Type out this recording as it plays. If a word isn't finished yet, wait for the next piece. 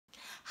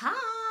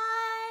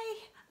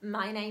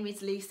My name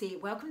is Lucy.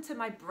 Welcome to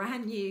my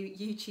brand new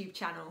YouTube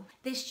channel.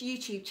 This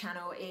YouTube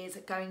channel is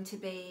going to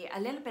be a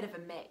little bit of a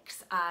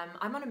mix.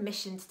 I'm on a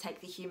mission to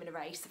take the human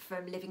race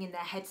from living in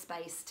their head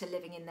space to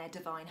living in their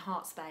divine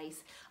heart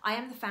space. I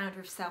am the founder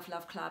of Self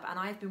Love Club and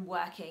I've been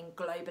working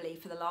globally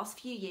for the last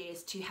few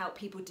years to help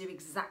people do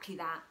exactly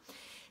that.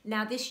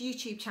 Now, this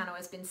YouTube channel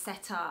has been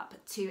set up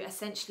to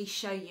essentially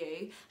show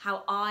you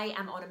how I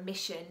am on a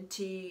mission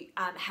to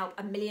help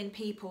 1 million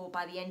people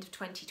by the end of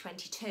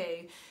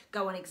 2022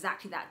 go on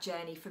exactly that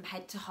journey from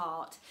head to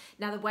heart.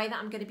 Now, the way that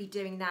I'm going to be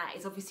doing that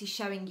is obviously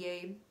showing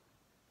you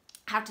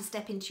how to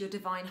step into your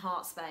divine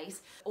heart space,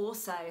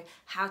 also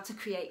how to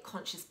create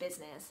conscious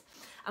business.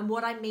 And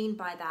what I mean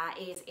by that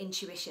is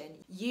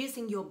intuition,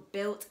 using your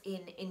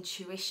built-in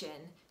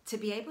intuition to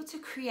be able to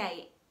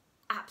create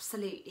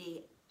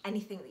absolutely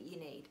anything that you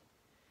need.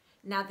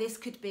 Now, this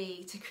could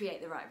be to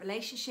create the right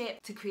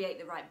relationship, to create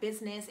the right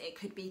business, it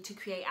could be to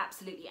create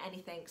absolutely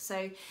anything.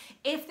 So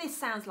if this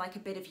sounds like a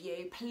bit of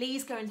you,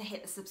 please go and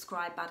hit the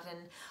subscribe button.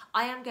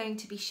 I am going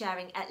to be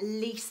sharing at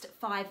least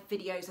 5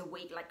 videos a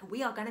week. Like,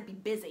 we are going to be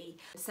busy.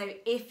 So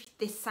if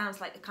this sounds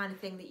like the kind of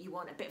thing that you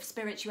want, a bit of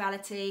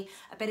spirituality,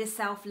 a bit of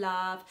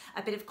self-love,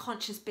 a bit of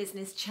conscious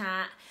business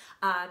chat,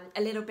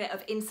 a little bit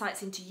of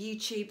insights into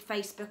YouTube,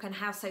 Facebook, and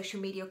how social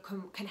media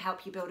can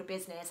help you build a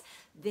business,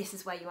 this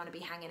is where you want to be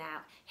hanging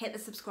out. Hit the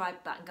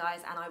subscribe button, guys,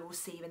 and I will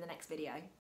see you in the next video.